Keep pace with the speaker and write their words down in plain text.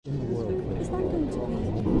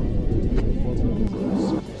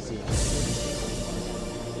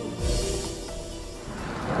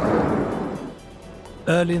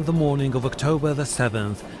Early in the morning of October the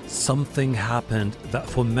 7th, something happened that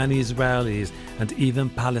for many Israelis and even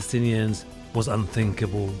Palestinians was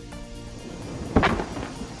unthinkable.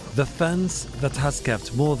 The fence that has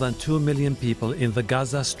kept more than 2 million people in the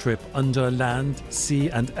Gaza Strip under land, sea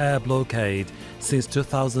and air blockade since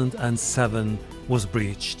 2007 was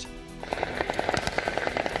breached.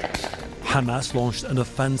 Hamas launched an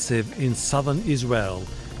offensive in southern Israel.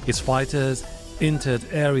 Its fighters entered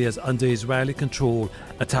areas under Israeli control,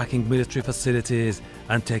 attacking military facilities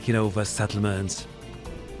and taking over settlements.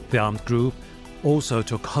 The armed group also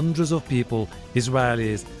took hundreds of people,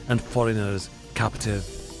 Israelis and foreigners, captive.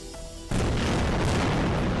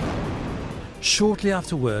 Shortly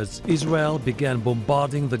afterwards, Israel began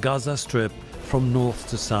bombarding the Gaza Strip from north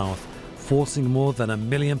to south, forcing more than 1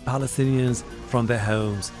 million Palestinians from their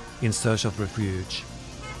homes in search of refuge.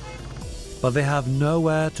 But they have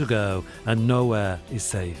nowhere to go and nowhere is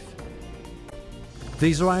safe. The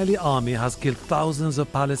Israeli army has killed thousands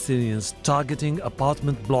of Palestinians, targeting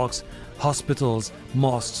apartment blocks, hospitals,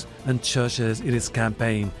 mosques and churches in its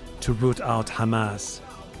campaign to root out Hamas.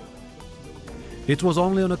 It was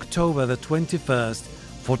only on October the 21st,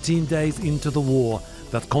 14 days into the war,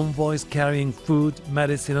 that convoys carrying food,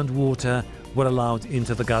 medicine and water were allowed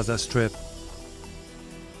into the Gaza Strip.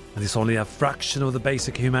 And it's only a fraction of the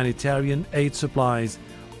basic humanitarian aid supplies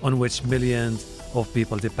on which millions of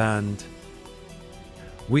people depend.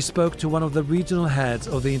 We spoke to one of the regional heads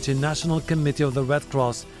of the International Committee of the Red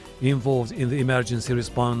Cross involved in the emergency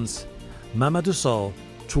response. Mamadou Sow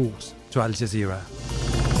talks to Al Jazeera.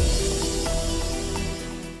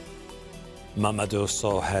 Mamadou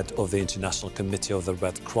Sow, head of the International Committee of the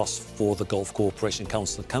Red Cross for the Gulf Cooperation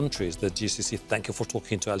Council countries, the GCC. Thank you for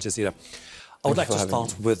talking to Al Jazeera. I would like to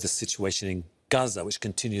start with the situation in Gaza, which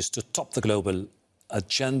continues to top the global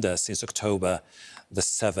agenda since October the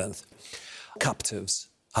 7th. Captives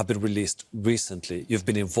have been released recently. You've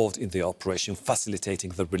been involved in the operation,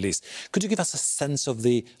 facilitating the release. Could you give us a sense of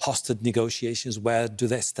the hostage negotiations? Where do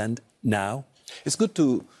they stand now? It's good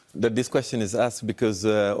that this question is asked because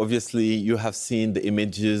obviously you have seen the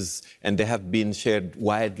images and they have been shared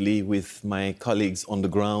widely with my colleagues on the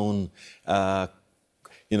ground,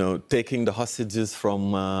 taking the hostages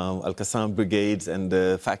from Al-Qassam brigades and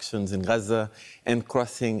the factions in Gaza and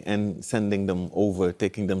crossing and sending them over,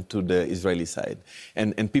 taking them to the Israeli side.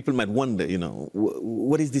 And people might wonder,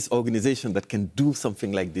 what is this organization that can do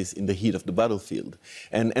something like this in the heat of the battlefield?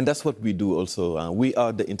 And that's what we do also. We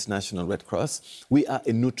are the International Red Cross. We are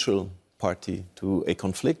a neutral party to a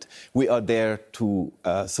conflict. We are there to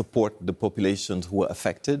support the populations who are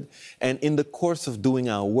affected. And in the course of doing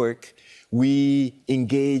our work, we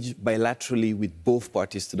engage bilaterally with both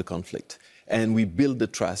parties to the conflict. And we build the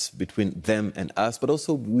trust between them and us, but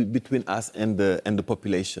also between us and the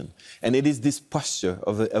population. And it is this posture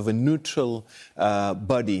of a neutral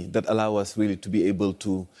body that allows us really to be able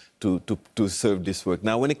to serve this work.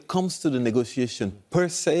 Now, when it comes to the negotiation per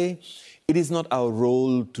se, it is not our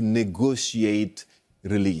role to negotiate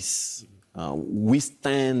release. We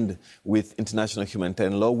stand with international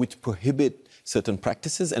humanitarian law, which prohibit certain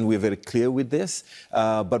practices, and we're very clear with this.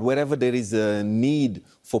 But wherever there is a need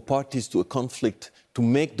for parties to a conflict to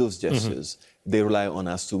make those gestures, they rely on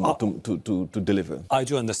us to deliver. I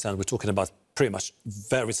do understand we're talking about pretty much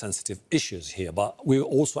very sensitive issues here, but we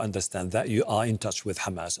also understand that you are in touch with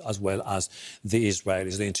Hamas as well as the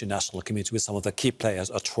Israelis, the international community, with some of the key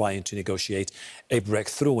players are trying to negotiate a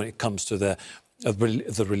breakthrough when it comes to the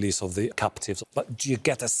release of the captives. But do you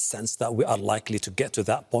get a sense that we are likely to get to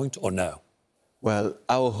that point or no? Well,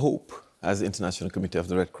 our hope as the International Committee of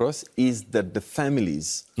the Red Cross is that the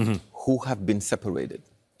families who have been separated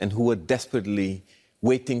and who are desperately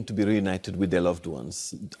waiting to be reunited with their loved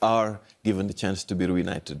ones are given the chance to be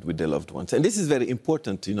reunited with their loved ones. And this is very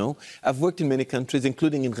important, I've worked in many countries,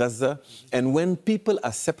 including in Gaza, and when people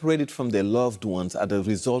are separated from their loved ones as a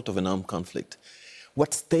result of an armed conflict,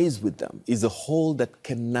 what stays with them is a hole that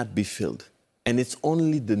cannot be filled. And it's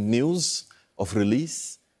only the news of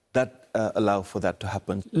release that allow for that to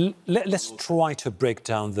happen. Let's try to break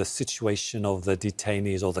down the situation of the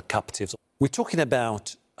detainees or the captives. We're talking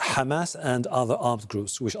about Hamas and other armed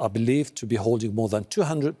groups which are believed to be holding more than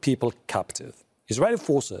 200 people captive. Israeli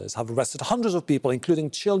forces have arrested hundreds of people, including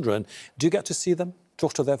children. Do you get to see them,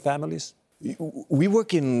 talk to their families? We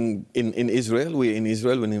work in Israel. We're in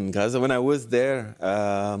Israel, we're in Gaza. When I was there,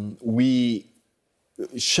 we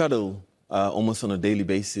shuttle almost on a daily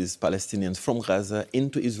basis, Palestinians from Gaza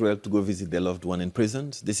into Israel to go visit their loved one in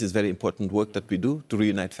prisons. This is very important work that we do to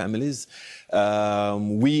reunite families.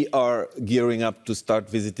 We are gearing up to start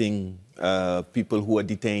visiting people who are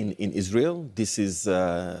detained in Israel. This is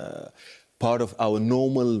part of our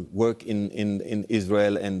normal work in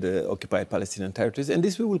Israel and the occupied Palestinian territories. And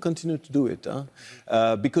this we will continue to do it,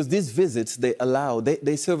 because these visits,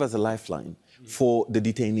 they serve as a lifeline for the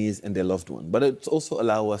detainees and their loved one. But it also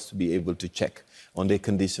allows us to be able to check on their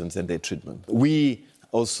conditions and their treatment. We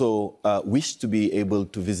also wish to be able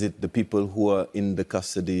to visit the people who are in the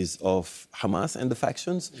custodies of Hamas and the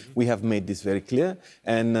factions. We have made this very clear.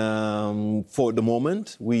 And for the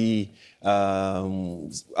moment, we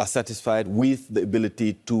are satisfied with the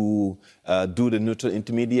ability to do the neutral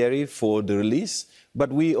intermediary for the release. But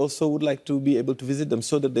we also would like to be able to visit them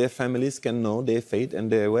so that their families can know their fate and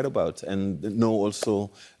their whereabouts and know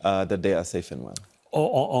also that they are safe and well.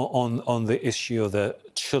 On the issue of the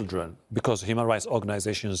children, because human rights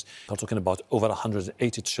organizations are talking about over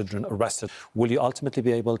 180 children arrested, will you ultimately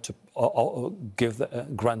be able to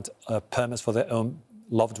grant permits for their own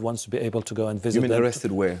loved ones to be able to go and visit them? You mean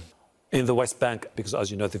arrested where? In the West Bank, because as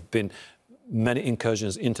you know, there have been many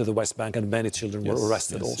incursions into theEst Bank and many children were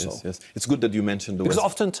arrested also. Yes. It's good that you mentioned the Because West.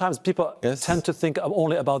 oftentimes people tend to think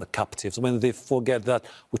only about the captives when they forget that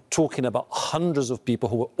we're talking about hundreds of people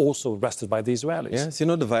who were also arrested by the Israelis. Yes, you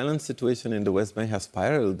know, the violent situation in the West Bank has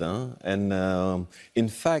spiraled. And in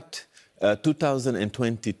fact,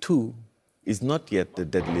 2022 is not yet the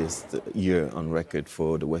deadliest year on record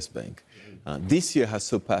for the West Bank. This year has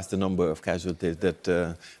surpassed the number of casualties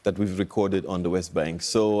that we've recorded on the West Bank.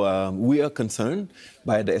 So we are concerned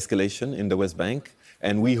by the escalation in the West Bank,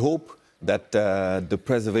 and we hope that the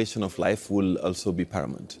preservation of life will also be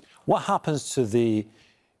paramount. What happens to the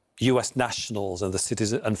US nationals and the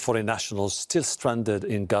citizens and foreign nationals still stranded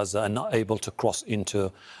in Gaza and not able to cross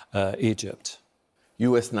into Egypt?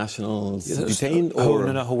 US nationals detained or?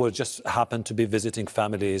 Who were just happened to be visiting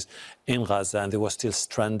families in Gaza and they were still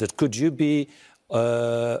stranded. Could you be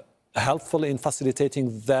helpful in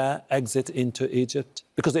facilitating their exit into Egypt?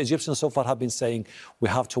 Because the Egyptians so far have been saying we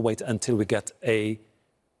have to wait until we get a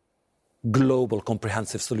global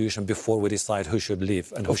comprehensive solution before we decide who should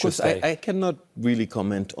leave and who should stay. Of course, I cannot really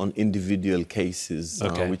comment on individual cases,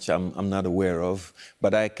 which I'm not aware of,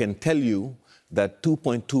 but I can tell you that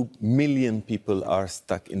 2.2 million people are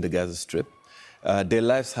stuck in the Gaza Strip. Their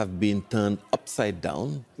lives have been turned upside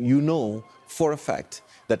down. You know for a fact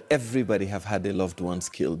that everybody have had their loved ones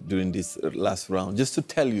killed during this last round. Just to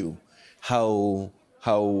tell you how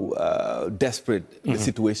desperate the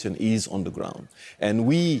situation is on the ground. And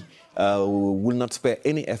we will not spare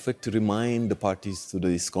any effort to remind the parties to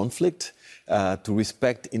this conflict to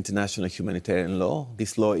respect international humanitarian law.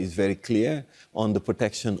 This law is very clear on the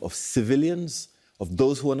protection of civilians, of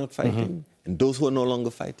those who are not fighting, and those who are no longer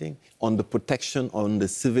fighting, on the protection on the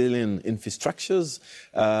civilian infrastructures,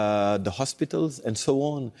 the hospitals, and so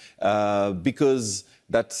on, because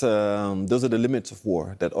those are the limits of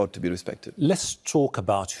war that ought to be respected. Let's talk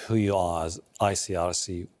about who you are as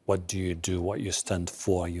ICRC. What do you do, what you stand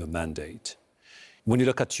for, your mandate? When you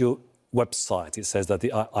look at your website, it says that the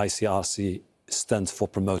ICRC stands for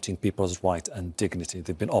promoting people's rights and dignity.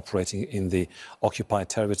 They've been operating in the occupied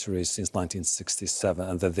territories since 1967,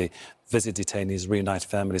 and that they visit detainees, reunite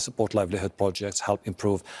families, support livelihood projects, help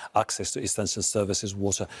improve access to essential services,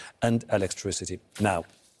 water and electricity. Now,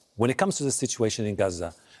 when it comes to the situation in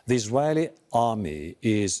Gaza, the Israeli army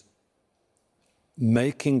is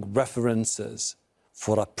making references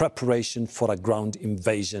for a preparation for a ground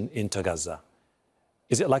invasion into Gaza.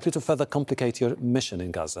 Is it likely to further complicate your mission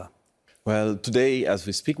in Gaza? Well, today, as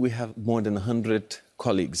we speak, we have more than 100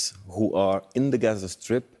 colleagues who are in the Gaza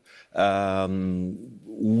Strip.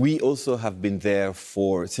 We also have been there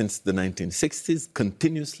since the 1960s,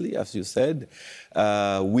 continuously, as you said.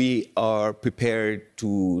 We are prepared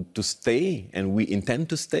to stay, and we intend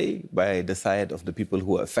to stay by the side of the people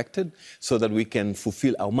who are affected so that we can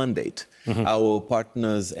fulfill our mandate. Our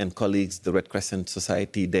partners and colleagues, the Red Crescent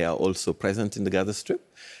Society, they are also present in the Gaza Strip,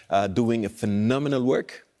 doing a phenomenal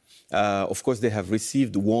work. Of course, they have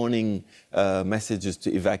received warning messages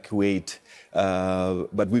to evacuate,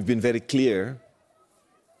 but we've been very clear.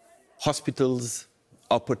 Hospitals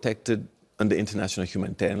are protected under international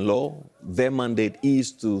humanitarian law. Their mandate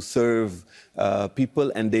is to serve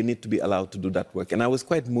people, and they need to be allowed to do that work. And I was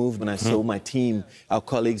quite moved when I saw my team, our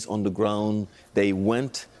colleagues on the ground. They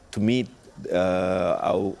went to meet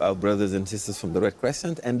our brothers and sisters from the Red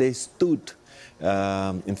Crescent, and they stood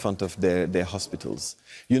in front of their hospitals.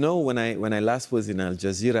 You know, when I last was in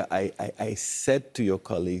Jazeera, I said to your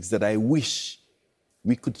colleagues that I wish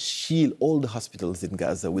we could shield all the hospitals in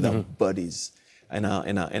Gaza with our bodies and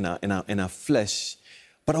our flesh.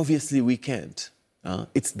 But obviously we can't.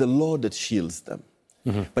 It's the Lord that shields them.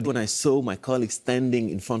 But when I saw my colleagues standing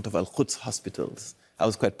in front of Al-Quds hospitals, I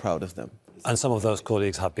was quite proud of them. And some of those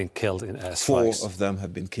colleagues have been killed in airstrikes. 4 of them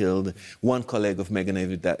have been killed. One colleague of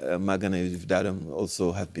Maganev Dadam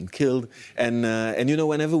also have been killed. And you know,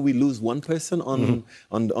 whenever we lose one person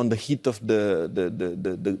on the heat of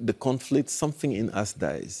the conflict, something in us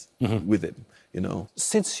dies with it, you know.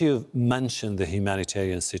 Since you've mentioned the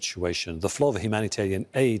humanitarian situation, the flow of humanitarian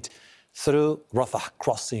aid through Rafah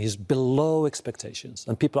crossing is below expectations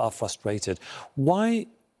and people are frustrated. Why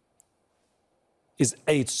is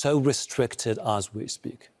aid so restricted as we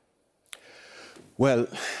speak? Well,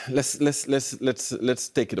 let's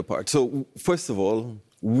take it apart. So first of all,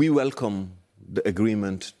 we welcome the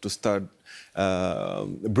agreement to start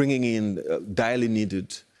bringing in direly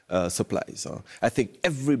needed supplies. I think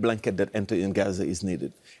every blanket that enters in Gaza is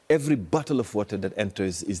needed. Every bottle of water that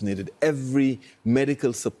enters is needed. Every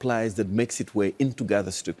medical supplies that makes its way into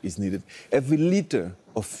Gaza Strip is needed. Every liter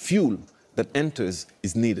of fuel that enters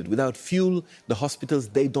is needed. Without fuel, the hospitals,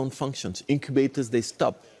 they don't function. Incubators, they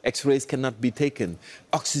stop. X-rays cannot be taken.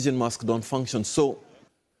 Oxygen masks don't function. So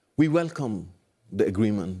we welcome the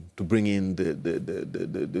agreement to bring in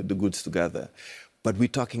the goods together. But we're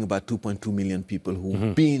talking about 2.2 million people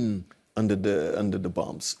who've been under the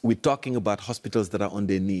bombs. We're talking about hospitals that are on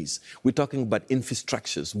their knees. We're talking about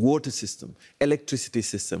infrastructures, water system, electricity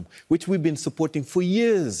system, which we've been supporting for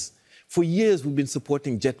years. For years, we've been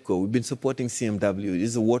supporting JETCO, we've been supporting CMW,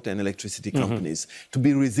 these are water and electricity companies, to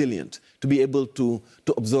be resilient, to be able to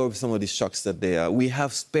absorb some of these shocks that they are. We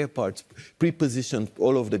have spare parts pre-positioned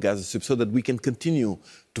all over the Gaza Strip so that we can continue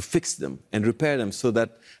to fix them and repair them so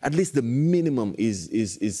that at least the minimum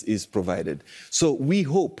is provided. So we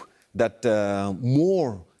hope that there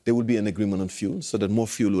will be an agreement on fuel so that more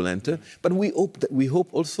fuel will enter. But we hope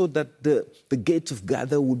also that the gates of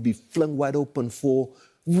Gaza will be flung wide open for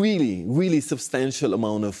really substantial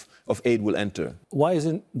amount of aid will enter. Why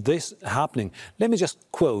isn't this happening? Let me just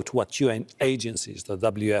quote what UN agencies, the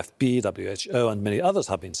WFP, WHO, and many others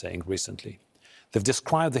have been saying recently. They've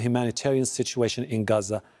described the humanitarian situation in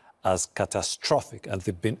Gaza as catastrophic, and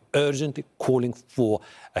they've been urgently calling for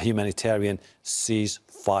a humanitarian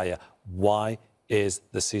ceasefire. Why is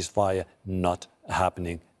the ceasefire not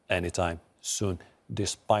happening anytime soon,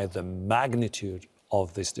 despite the magnitude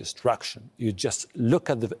of this destruction? You just look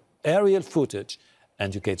at the aerial footage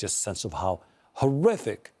and you get a sense of how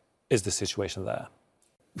horrific is the situation there.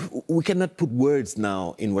 We cannot put words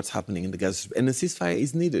now in what's happening in the Gaza Strip, and a ceasefire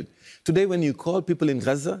is needed. Today, when you call people in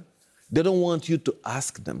Gaza, they don't want you to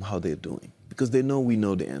ask them how they're doing, because they know we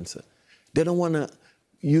know the answer. They don't want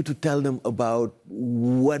you to tell them about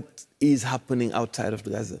what is happening outside of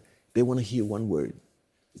Gaza. They want to hear one word: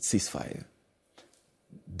 it's ceasefire.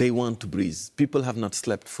 They want to breathe. People have not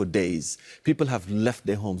slept for days. People have left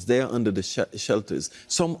their homes. They are under the shelters.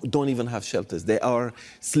 Some don't even have shelters. They are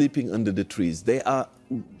sleeping under the trees. They are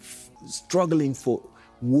struggling for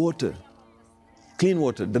water, clean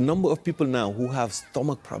water. The number of people now who have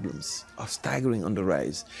stomach problems are staggering on the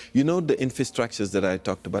rise. You know the infrastructures that I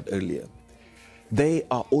talked about earlier? They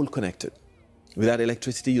are all connected. Without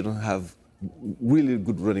electricity, you don't have really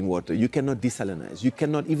good running water. You cannot desalinize. You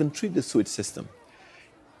cannot even treat the sewage system.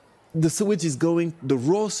 The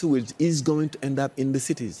raw sewage is going to end up in the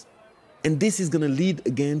cities. And this is going to lead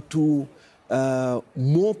again to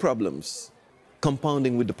more problems,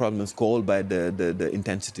 compounding with the problems caused by the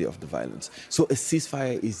intensity of the violence. So a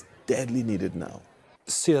ceasefire is deadly needed now.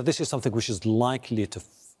 Sira, this is something which is likely to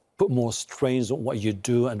put more strains on what you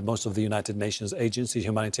do, and most of the United Nations agencies,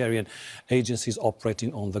 humanitarian agencies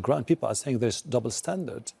operating on the ground. People are saying there's double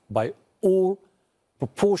standard by all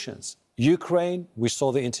proportions. Ukraine, we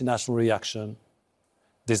saw the international reaction.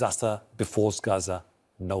 Disaster befalls Gaza.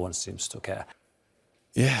 No one seems to care.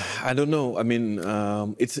 Yeah, I don't know. I mean, I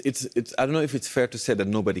don't know if it's fair to say that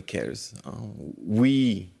nobody cares.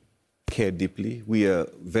 We care deeply. We are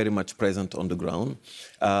very much present on the ground.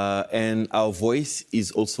 And our voice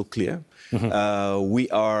is also clear. We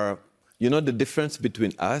are, you know, the difference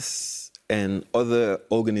between us and other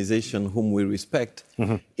organizations whom we respect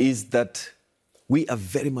is that we are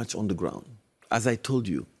very much on the ground. As I told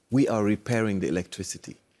you, we are repairing the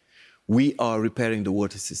electricity. We are repairing the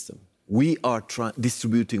water system. We are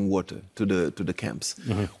distributing water to the camps.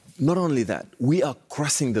 Not only that, we are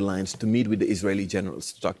crossing the lines to meet with the Israeli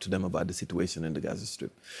generals to talk to them about the situation in the Gaza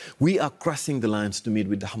Strip. We are crossing the lines to meet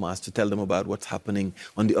with the Hamas to tell them about what's happening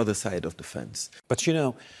on the other side of the fence. But you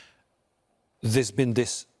know, there's been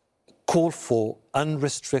this call for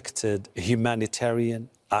unrestricted humanitarian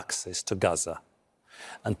access to Gaza.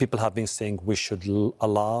 And people have been saying we should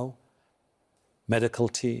allow medical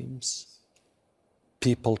teams,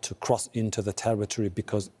 people to cross into the territory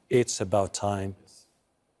because it's about time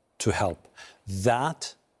to help.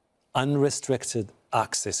 That unrestricted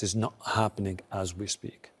access is not happening as we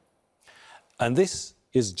speak. And this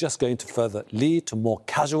is just going to further lead to more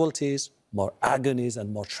casualties, more agonies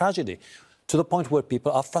and more tragedy, to the point where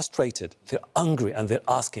people are frustrated, they're angry, and they're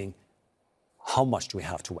asking, how much do we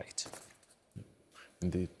have to wait?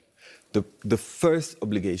 Indeed. The first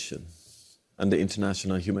obligation under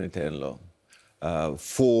international humanitarian law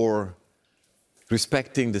for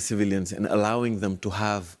respecting the civilians and allowing them to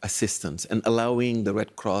have assistance and allowing the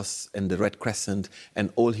Red Cross and the Red Crescent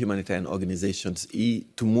and all humanitarian organizations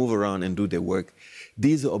to move around and do their work,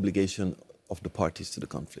 these are obligations of the parties to the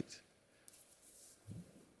conflict.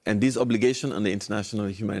 And these obligations under international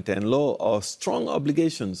humanitarian law are strong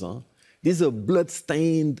obligations. These are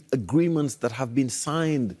blood-stained agreements that have been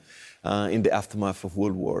signed in the aftermath of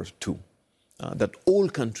World War II, that all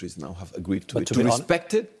countries now have agreed to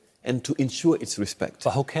respect it and to ensure its respect.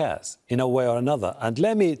 But who cares, in a way or another? And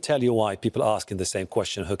let me tell you why people are asking the same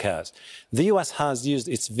question, who cares? The US has used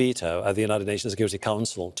its veto at the United Nations Security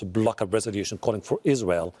Council to block a resolution calling for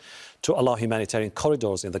Israel to allow humanitarian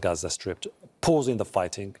corridors in the Gaza Strip, pausing the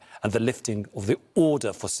fighting and the lifting of the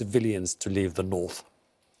order for civilians to leave the north.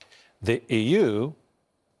 The EU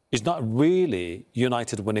is not really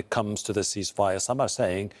united when it comes to the ceasefire. Some are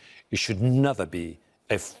saying it should never be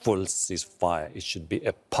a full ceasefire. It should be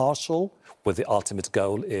a partial, where the ultimate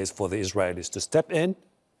goal is for the Israelis to step in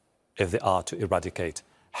if they are to eradicate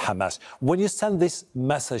Hamas. When you send this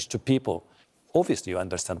message to people, obviously you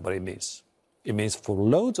understand what it means. It means for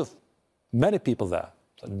many people there,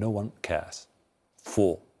 that no one cares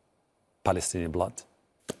for Palestinian blood.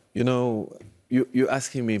 You know, you're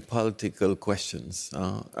asking me political questions,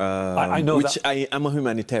 I know which I'm a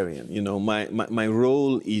humanitarian. You know, my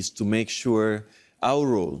role is to make sure, our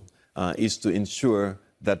role is to ensure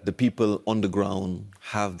that the people on the ground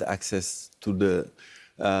have the access to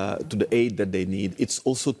the aid that they need. It's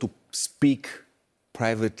also to speak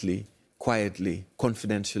privately, quietly,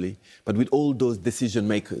 confidentially, but with all those decision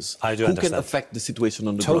makers who can affect the situation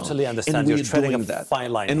on the ground. Totally understand. You're treading a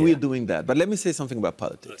fine line and we're doing that. But let me say something about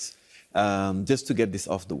politics, just to get this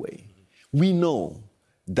off the way. We know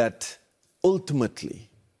that ultimately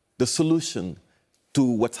the solution to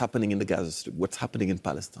what's happening in the Gaza Strip, what's happening in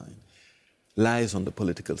Palestine, lies on the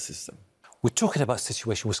political system. We're talking about a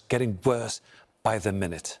situation which is getting worse by the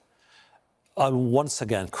minute. I'll once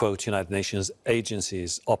again quote United Nations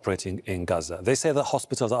agencies operating in Gaza. They say that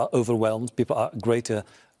hospitals are overwhelmed, people are at greater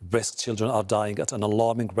risk, children are dying at an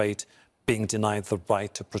alarming rate, being denied the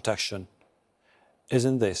right to protection.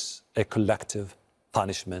 Isn't this a collective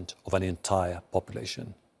punishment of an entire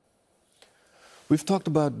population? We've talked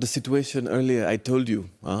about the situation earlier. I told you,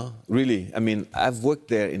 really. I mean, I've worked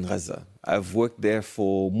there in Gaza. I've worked there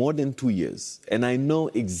for more than 2 years. And I know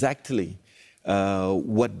exactly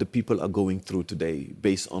what the people are going through today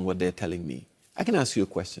based on what they're telling me. I can ask you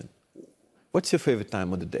a question. What's your favorite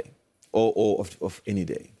time of the day? Or of any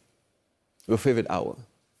day? Your favorite hour?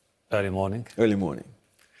 Early morning. Early morning.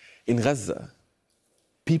 In Gaza,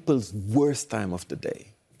 people's worst time of the day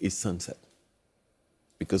is sunset.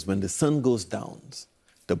 Because when the sun goes down,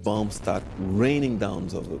 the bombs start raining down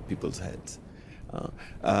over people's heads.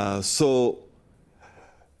 So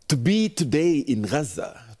to be today in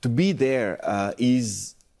Gaza, to be there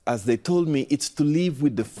is, as they told me, it's to live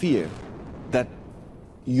with the fear that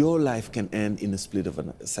your life can end in a split of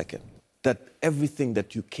a second. That everything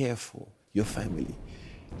that you care for, your family,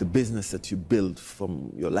 the business that you build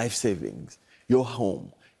from your life savings, your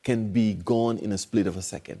home, can be gone in a split of a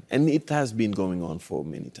second. And it has been going on for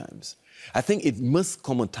many times. I think it must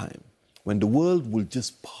come a time when the world will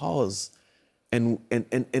just pause and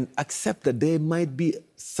accept that there might be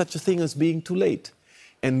such a thing as being too late,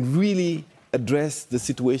 and really address the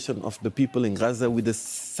situation of the people in Gaza with a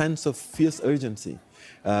sense of fierce urgency.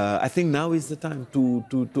 I think now is the time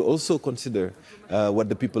to also consider what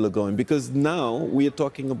the people are going, because now we are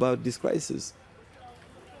talking about this crisis.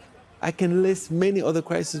 I can list many other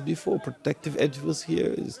crises before. Protective edge was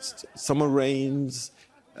here, summer rains,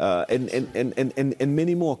 and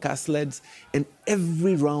many more, cast leads. And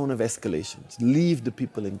every round of escalations leave the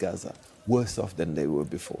people in Gaza worse off than they were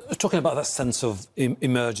before. Talking about that sense of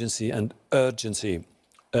emergency and urgency,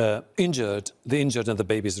 the injured and the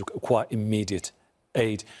babies require immediate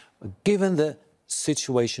aid. Given the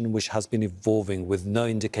situation which has been evolving with no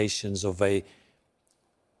indications of a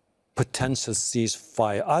potential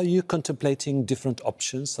ceasefire, are you contemplating different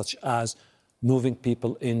options, such as moving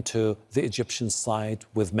people into the Egyptian side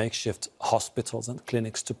with makeshift hospitals and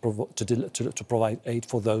clinics to provide aid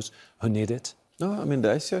for those who need it? No, I mean,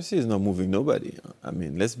 the ICRC is not moving nobody. I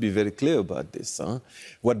mean, let's be very clear about this.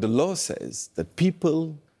 What the law says, that people,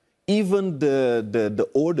 even the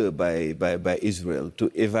order by Israel to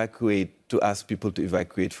evacuate, to ask people to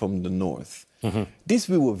evacuate from the north, this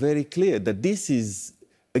we were very clear that this is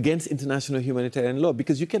against international humanitarian law,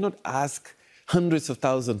 because you cannot ask hundreds of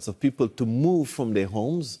thousands of people to move from their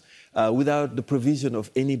homes without the provision of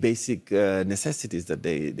any basic necessities that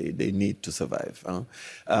they need to survive.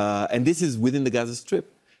 And this is within the Gaza Strip.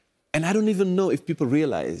 And I don't even know if people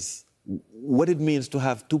realize what it means to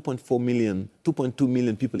have 2.4 million, 2.2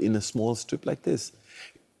 million people in a small strip like this.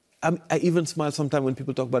 I even smile sometimes when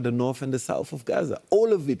people talk about the north and the south of Gaza. All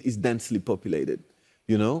of it is densely populated,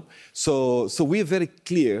 you know? So we're very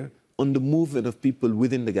clear on the movement of people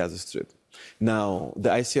within the Gaza Strip. Now, the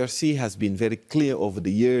ICRC has been very clear over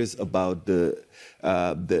the years about the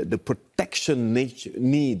protection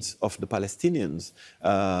needs of the Palestinians,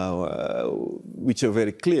 which are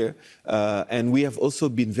very clear. And we have also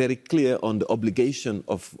been very clear on the obligation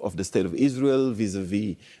of the State of Israel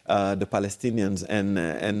vis-a-vis the Palestinians. And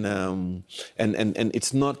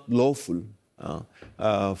it's not lawful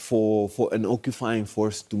for an occupying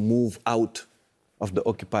force to move out of the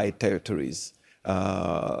occupied territories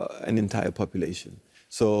an entire population.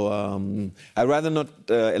 So I'd rather not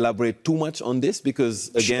elaborate too much on this because,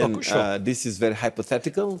 again, this is very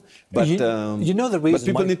hypothetical. But, you know the reason but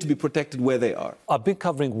people need to be protected where they are. I've been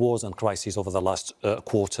covering wars and crises over the last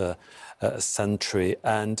quarter century.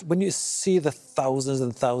 And when you see the thousands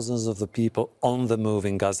and thousands of the people on the move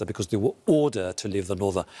in Gaza because they were ordered to leave the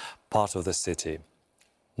northern part of the city,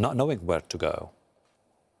 not knowing where to go,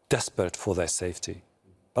 desperate for their safety,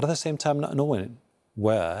 but at the same time not knowing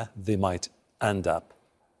where they might end up.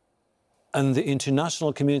 And the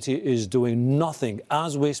international community is doing nothing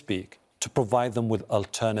as we speak to provide them with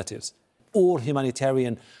alternatives. All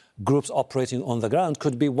humanitarian groups operating on the ground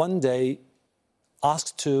could be one day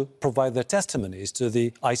asked to provide their testimonies to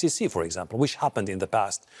the ICC, for example, which happened in the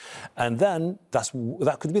past. And then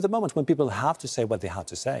that could be the moment when people have to say what they have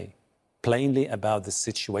to say, plainly about the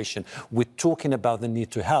situation. We're talking about the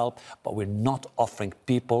need to help, but we're not offering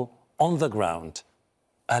people on the ground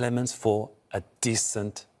elements for a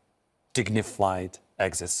decent, dignified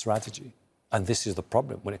exit strategy. And this is the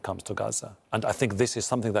problem when it comes to Gaza. And I think this is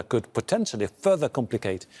something that could potentially further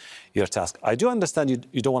complicate your task. I do understand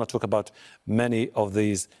you don't want to talk about many of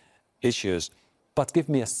these issues, but give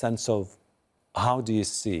me a sense of how do you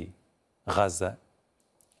see Gaza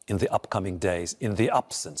in the upcoming days, in the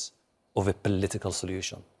absence of a political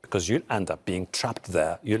solution? Because you'll end up being trapped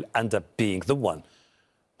there. You'll end up being the one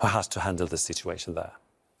who has to handle the situation there.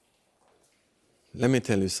 Let me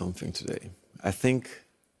tell you something today. I think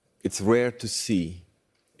it's rare to see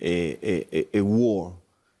a war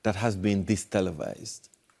that has been this televised.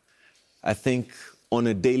 I think on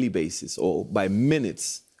a daily basis or by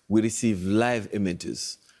minutes, we receive live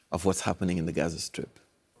images of what's happening in the Gaza Strip.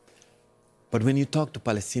 But when you talk to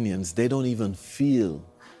Palestinians, they don't even feel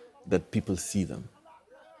that people see them.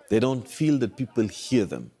 They don't feel that people hear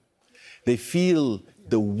them. They feel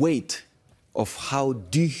the weight of how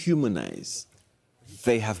dehumanized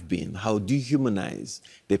they have been, how dehumanized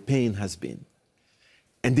their pain has been.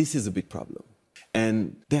 And this is a big problem.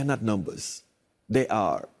 And they're not numbers. They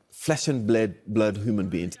are flesh and blood human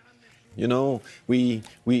beings. You know, we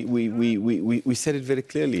said it very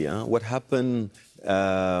clearly. What happened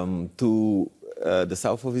to the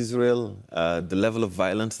south of Israel, the level of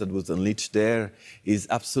violence that was unleashed there is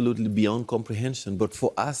absolutely beyond comprehension. But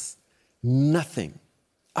for us, nothing,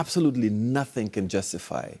 absolutely nothing can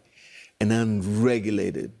justify an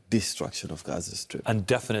unregulated destruction of Gaza Strip. And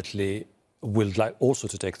definitely would like also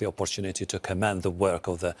to take the opportunity to commend the work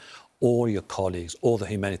of all your colleagues, all the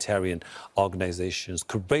humanitarian organizations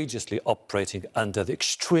courageously operating under the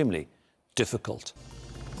extremely difficult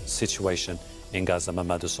situation in Gaza.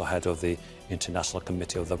 Mamadou Sow, head of the International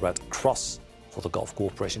Committee of the Red Cross for the Gulf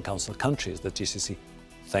Cooperation Council countries, the GCC,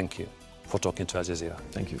 thank you for talking to Al Jazeera.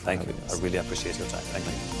 Thank you for having us. I really appreciate your time. Thank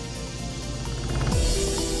you.